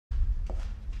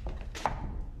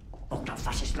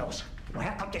Was ist los?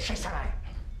 Woher kommt die Schießerei?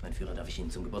 Mein Führer, darf ich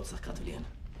Ihnen zum Geburtstag gratulieren?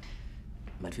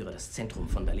 Mein Führer, das Zentrum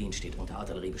von Berlin steht unter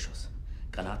Artilleriebeschuss.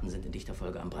 Granaten sind in dichter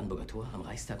Folge am Brandenburger Tor, am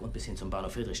Reichstag und bis hin zum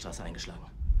Bahnhof Friedrichstraße eingeschlagen.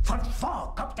 Von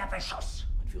wo kommt der Beschuss?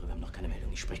 Mein Führer, wir haben noch keine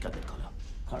Meldung. Ich spreche gerade mit Koller.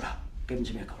 Koller, geben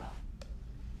Sie mir Koller.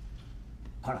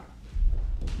 Koller.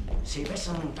 Sie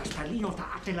wissen, dass Berlin unter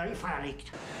Artilleriefeuer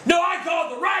liegt. No, I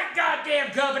called the right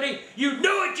goddamn company! You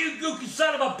knew it, you gooky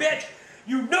son of a bitch!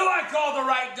 You know I called the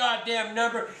right goddamn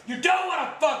number! You don't want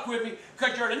to fuck with me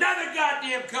because you're in another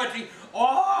goddamn country!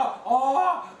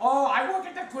 I work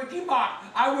at the Quickie Mart!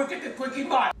 I work at the Quickie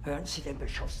Mart! Hören Sie den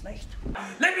Beschuss nicht?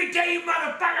 Let me tell you,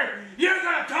 motherfucker! You're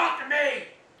gonna talk to me!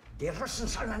 Die Russen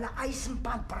sollen eine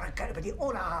Eisenbahnbrücke über die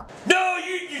Oder haben. No,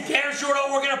 you damn sure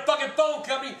don't work at a fucking phone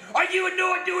company! Or you would know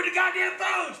what to do with the goddamn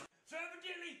phones! So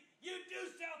evidently, you do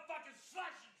sell fucking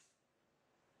slushies!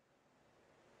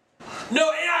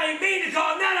 No, and I ain't mean to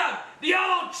call none of them! The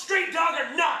old street dog or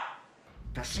not!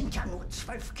 Das sind ja nur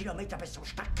 12 Kilometer bis zum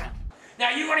Stadtkern. Now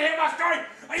you wanna hear my story?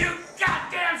 Are you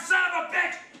goddamn son of a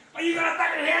bitch? Are you gonna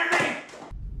fucking hear me?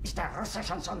 Ist der Russe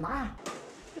schon so nah?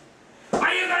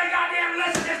 Are you gonna goddamn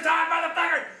listen this time,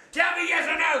 motherfucker? Tell me yes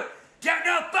or no.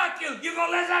 No, fuck you. You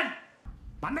gonna listen?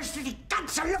 Man müsste die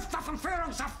ganze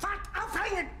Luftwaffenführung sofort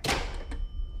aufhängen.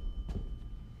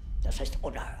 Das ist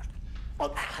unerhört.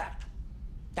 Unerhört.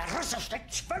 Der Russe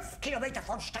steht 12 Kilometer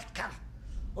vom Stadtkern.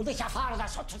 Und ich erfahre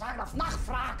das sozusagen auf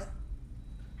Nachfrage.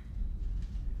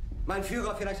 Mein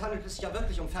Führer, vielleicht handelt es sich ja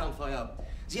wirklich um Fernfeuer.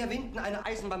 Sie erwähnten eine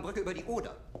Eisenbahnbrücke über die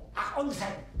Oder. Ach, Unsinn!